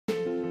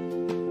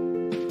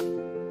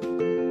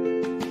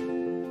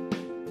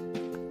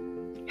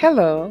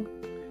Hello,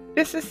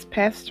 this is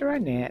Pastor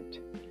Annette.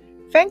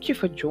 Thank you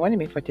for joining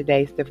me for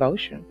today's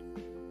devotion.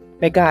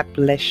 May God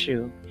bless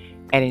you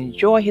and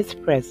enjoy His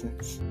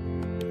presence.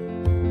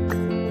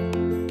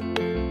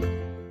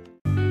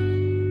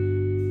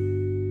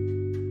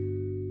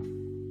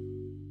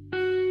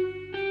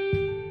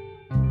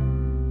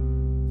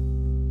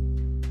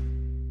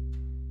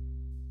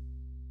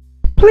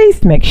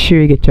 Please make sure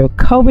you get your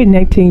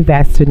COVID-19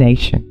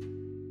 vaccination.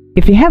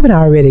 If you haven't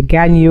already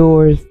gotten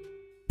yours,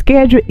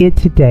 schedule it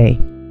today.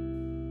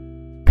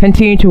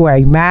 Continue to wear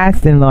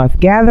masks in large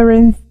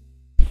gatherings,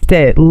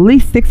 stay at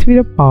least 6 feet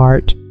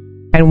apart,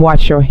 and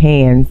wash your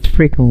hands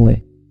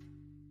frequently.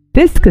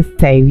 This could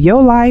save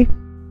your life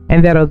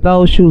and that of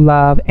those you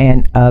love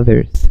and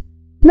others.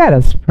 Let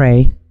us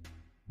pray.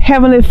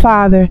 Heavenly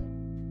Father,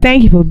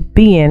 thank you for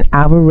being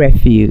our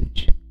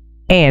refuge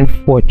and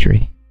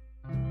fortress.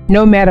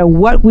 No matter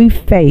what we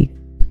face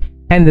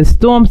and the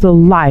storms of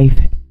life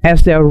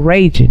as they're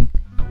raging,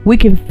 we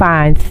can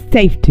find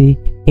safety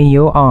in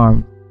your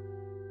arms.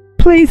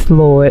 Please,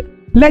 Lord,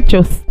 let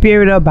your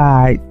spirit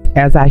abide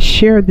as I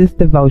share this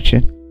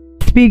devotion.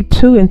 Speak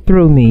to and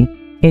through me.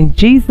 In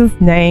Jesus'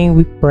 name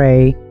we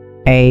pray.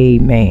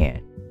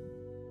 Amen.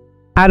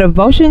 Our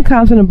devotion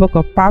comes from the book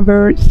of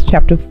Proverbs,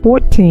 chapter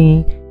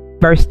 14,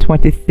 verse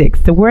 26.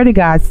 The Word of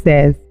God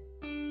says,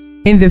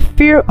 "In the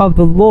fear of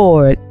the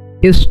Lord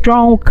is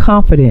strong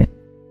confidence,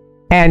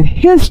 and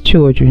His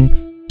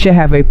children shall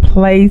have a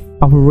place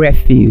of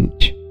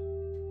refuge."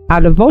 Our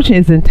devotion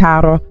is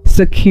entitled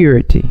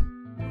Security.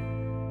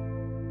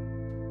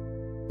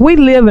 We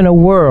live in a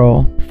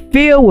world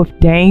filled with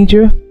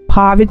danger,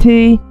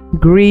 poverty,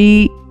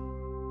 greed,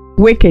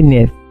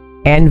 wickedness,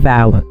 and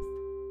violence.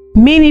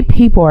 Many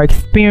people are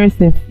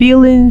experiencing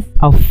feelings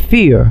of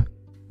fear,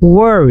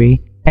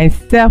 worry, and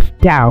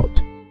self-doubt,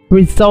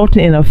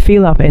 resulting in a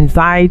feeling of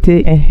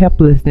anxiety and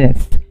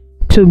helplessness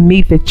to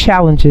meet the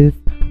challenges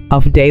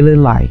of daily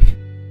life.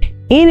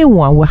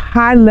 Anyone with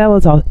high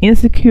levels of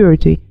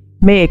insecurity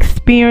may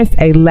experience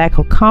a lack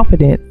of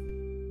confidence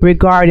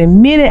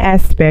regarding many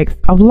aspects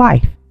of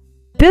life.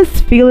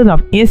 This feeling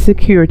of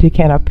insecurity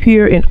can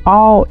appear in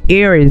all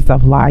areas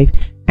of life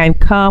and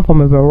come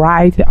from a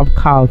variety of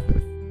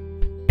causes.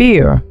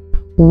 Fear,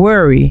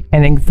 worry,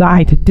 and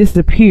anxiety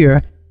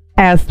disappear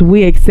as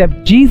we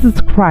accept Jesus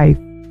Christ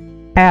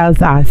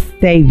as our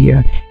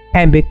Savior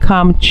and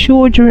become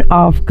children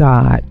of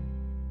God.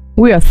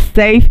 We are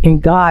safe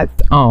in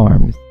God's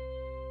arms.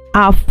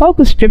 Our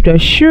focus scripture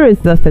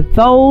assures us that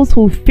those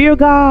who fear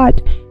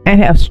God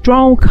and have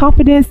strong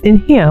confidence in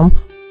Him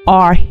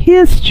are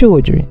His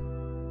children.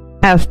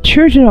 As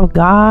children of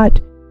God,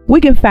 we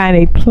can find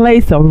a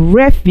place of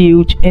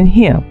refuge in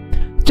Him.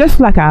 Just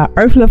like our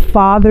earthly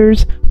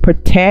fathers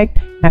protect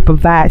and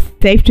provide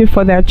safety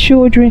for their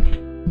children,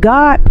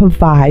 God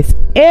provides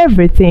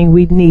everything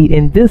we need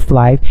in this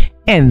life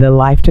and the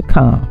life to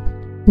come.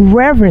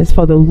 Reverence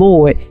for the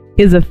Lord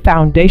is a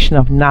foundation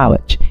of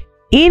knowledge.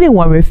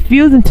 Anyone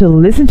refusing to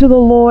listen to the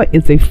Lord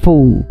is a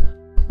fool.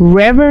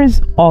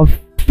 Reverence or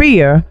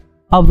fear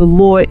of the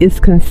Lord is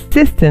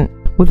consistent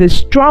with the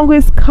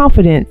strongest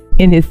confidence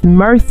in His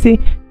mercy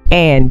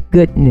and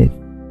goodness.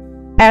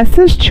 As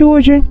His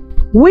children,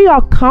 we are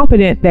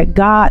confident that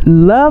God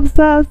loves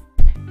us.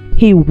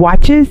 He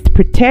watches,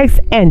 protects,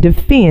 and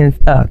defends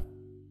us.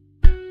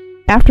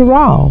 After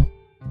all,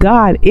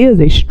 God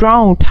is a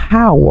strong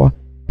tower,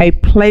 a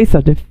place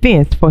of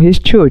defense for His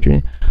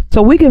children,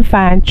 so we can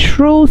find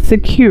true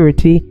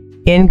security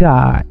in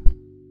God.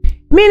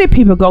 Many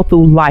people go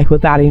through life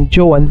without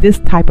enjoying this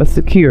type of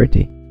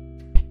security.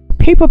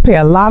 People pay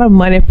a lot of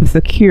money for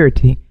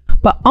security,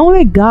 but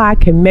only God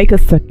can make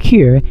us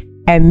secure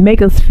and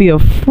make us feel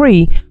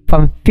free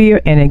from fear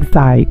and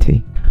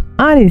anxiety.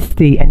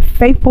 Honesty and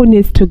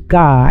faithfulness to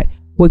God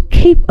will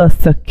keep us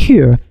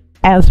secure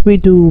as we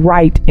do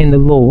right in the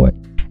Lord.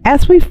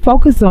 As we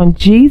focus on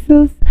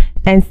Jesus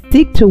and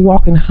seek to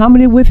walk in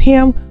harmony with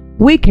Him,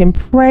 we can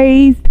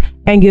praise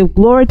and give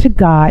glory to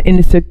God in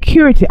the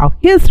security of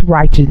His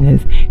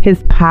righteousness,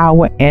 His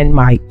power, and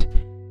might.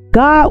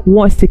 God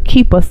wants to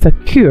keep us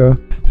secure,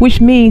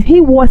 which means He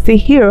wants to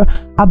hear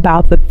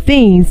about the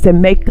things that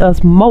make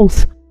us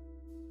most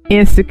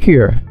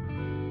insecure.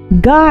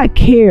 God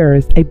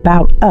cares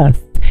about us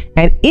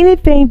and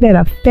anything that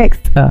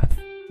affects us.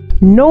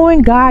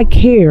 Knowing God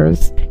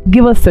cares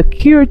gives us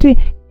security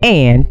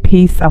and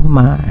peace of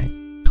mind.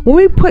 When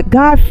we put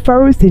God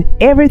first in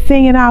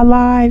everything in our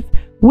lives,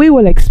 we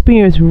will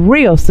experience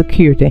real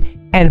security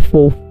and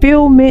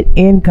fulfillment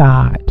in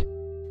God.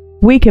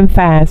 We can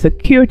find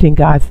security in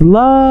God's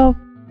love,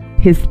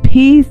 His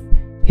peace,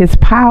 His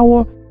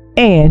power,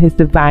 and His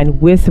divine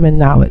wisdom and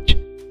knowledge.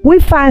 We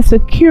find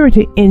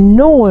security in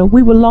knowing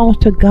we belong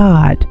to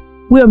God.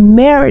 We're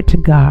married to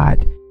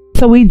God,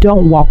 so we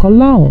don't walk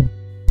alone.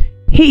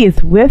 He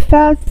is with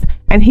us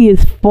and He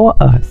is for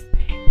us.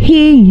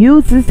 He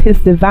uses His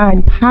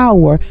divine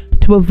power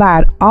to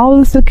provide all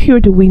the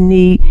security we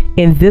need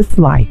in this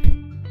life.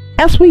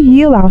 As we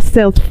yield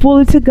ourselves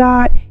fully to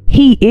God,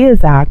 He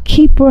is our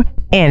keeper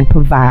and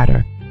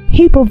provider.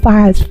 He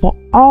provides for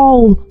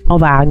all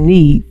of our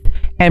needs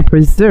and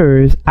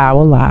preserves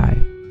our lives.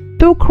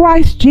 Through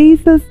Christ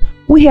Jesus,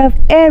 we have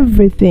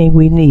everything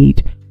we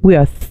need. We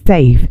are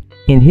safe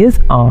in His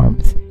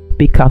arms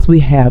because we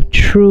have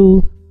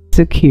true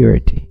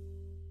security.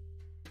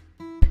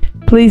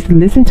 Please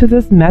listen to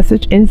this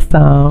message in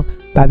song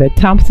by the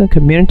Thompson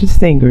Community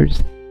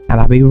Singers,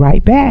 and I'll be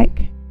right back.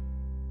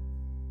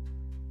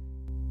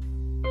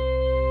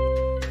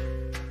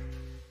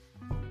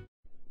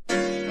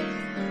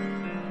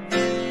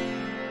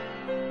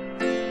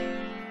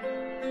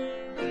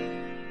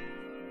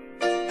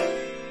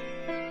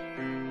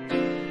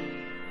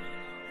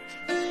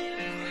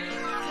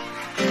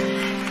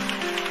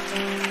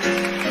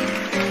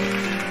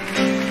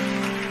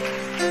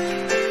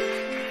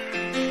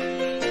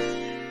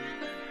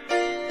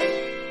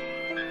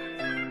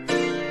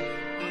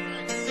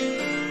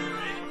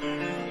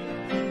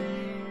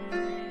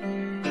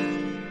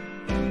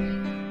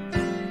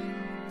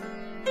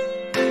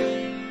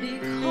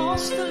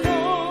 The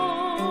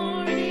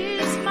Lord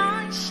is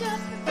my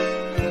shepherd.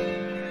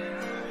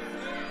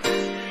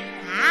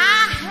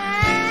 I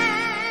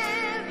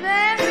have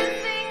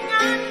everything I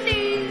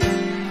need.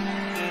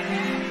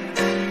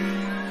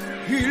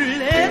 He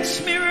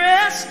lets me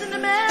rest in the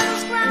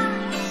meadow's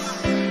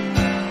grass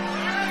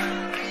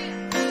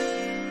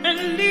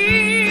and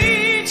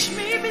leads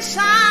me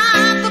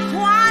beside the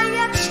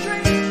quiet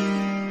stream.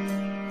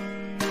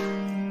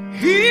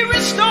 He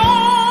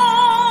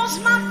restores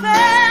my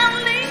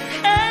family,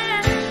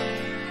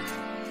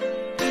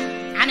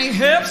 and He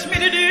helps me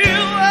to do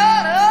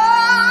what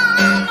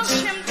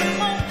others him the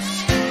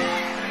most.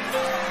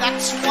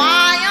 That's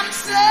why I'm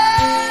safe.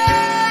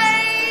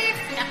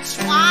 That's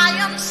why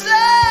I'm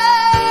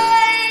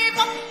safe.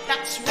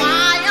 That's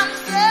why I'm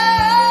safe.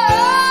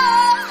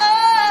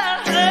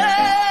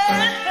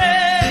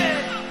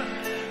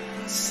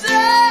 Safe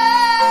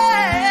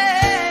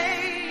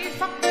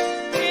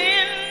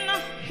in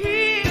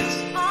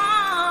His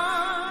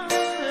arms.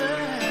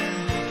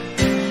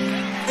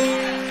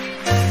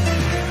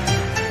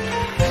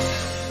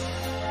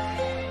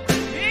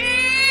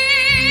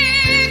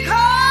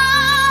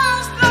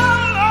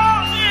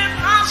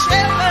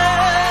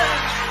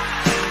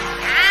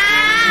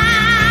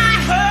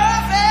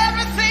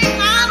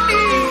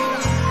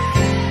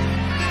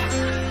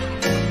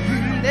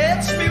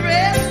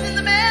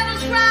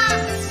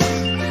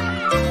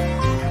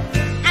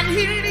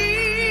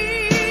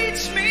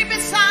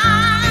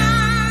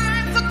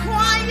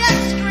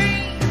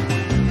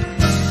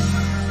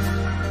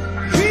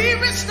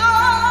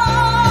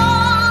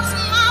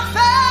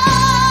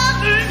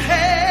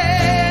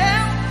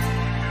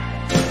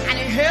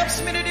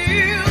 Helps me to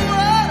do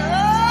what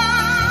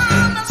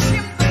others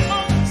him the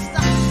most.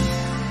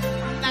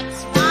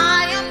 That's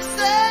why I'm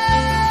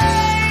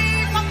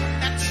safe.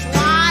 That's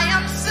why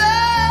I'm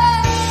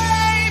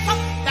safe.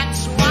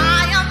 That's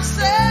why I'm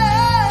safe.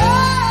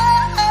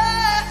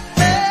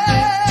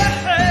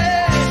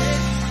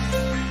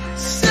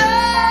 Safe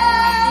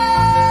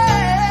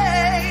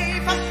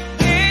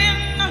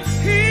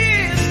in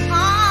His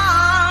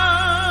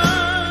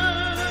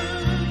arms.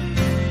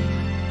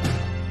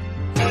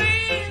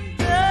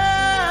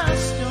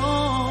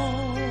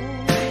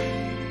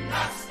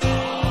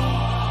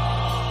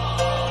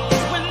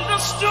 When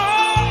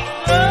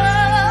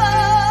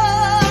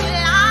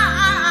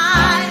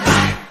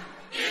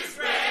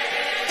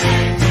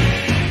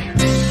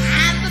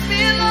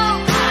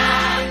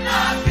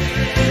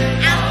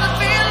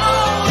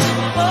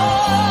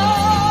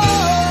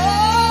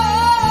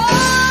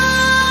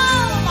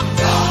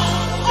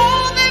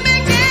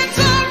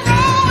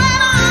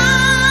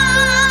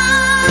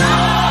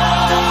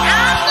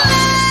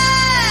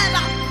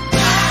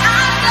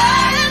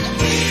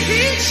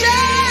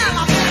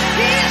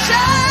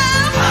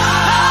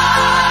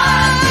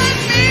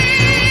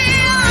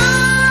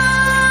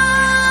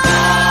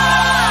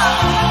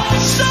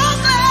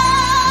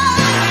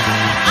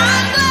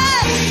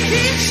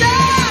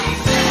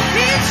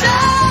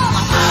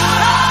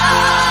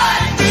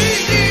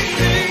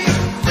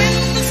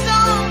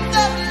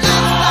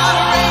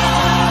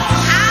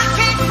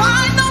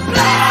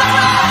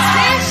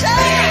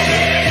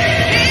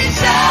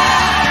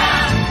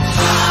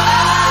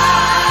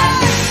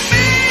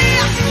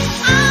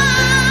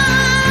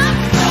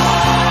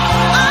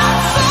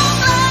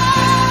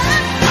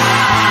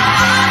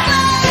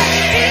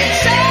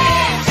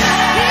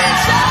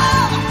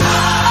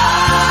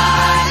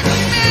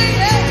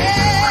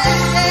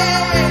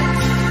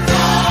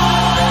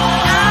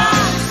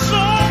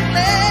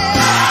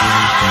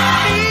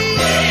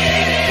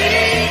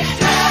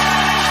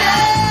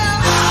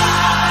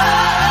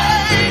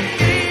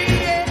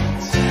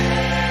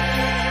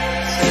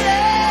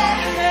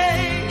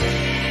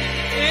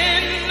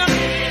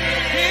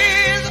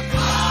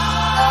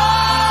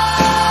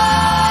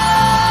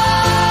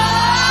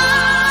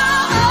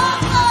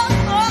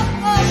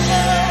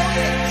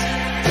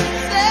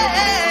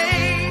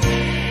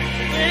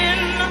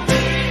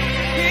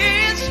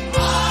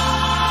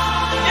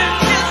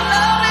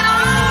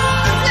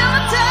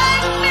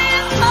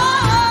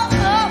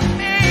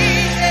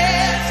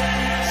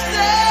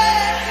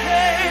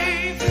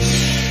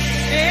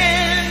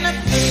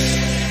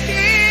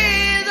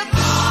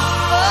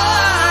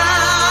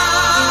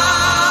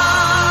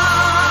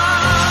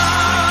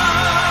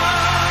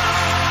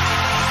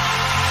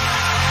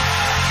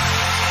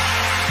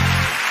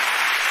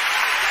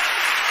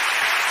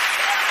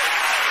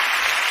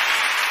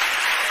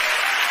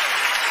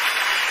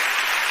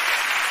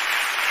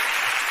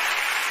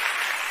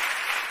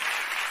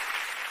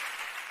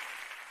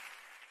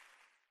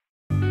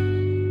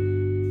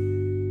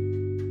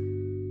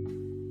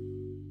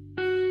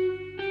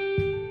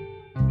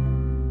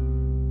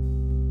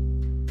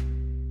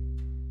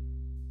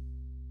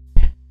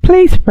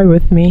Please pray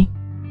with me.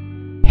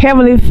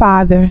 Heavenly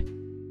Father,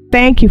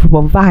 thank you for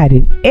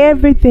providing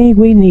everything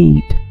we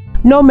need.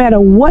 No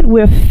matter what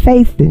we're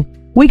facing,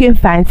 we can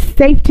find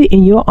safety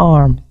in your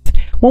arms.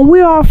 When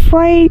we are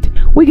afraid,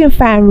 we can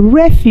find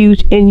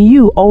refuge in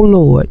you, O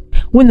Lord.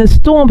 When the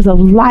storms of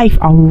life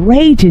are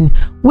raging,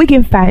 we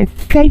can find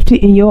safety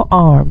in your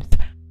arms.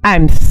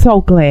 I'm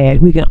so glad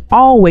we can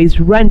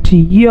always run to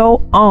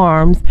your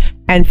arms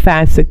and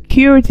find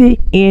security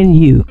in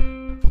you.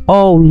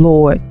 Oh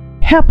Lord,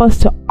 help us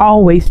to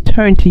always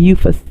turn to you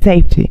for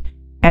safety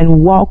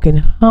and walk in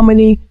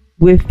harmony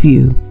with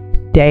you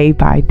day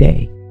by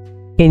day.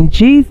 In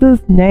Jesus'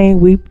 name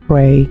we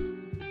pray.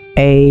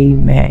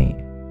 Amen.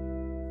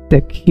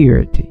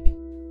 Security.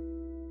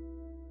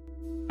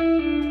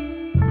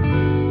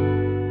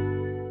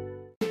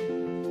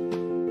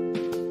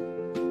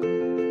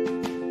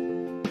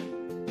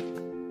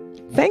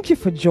 Thank you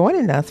for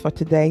joining us for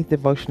today's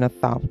devotional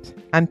thought.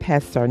 I'm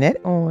Pastor Arnett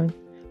Owen.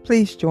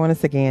 Please join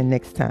us again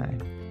next time.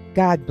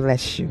 God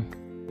bless you.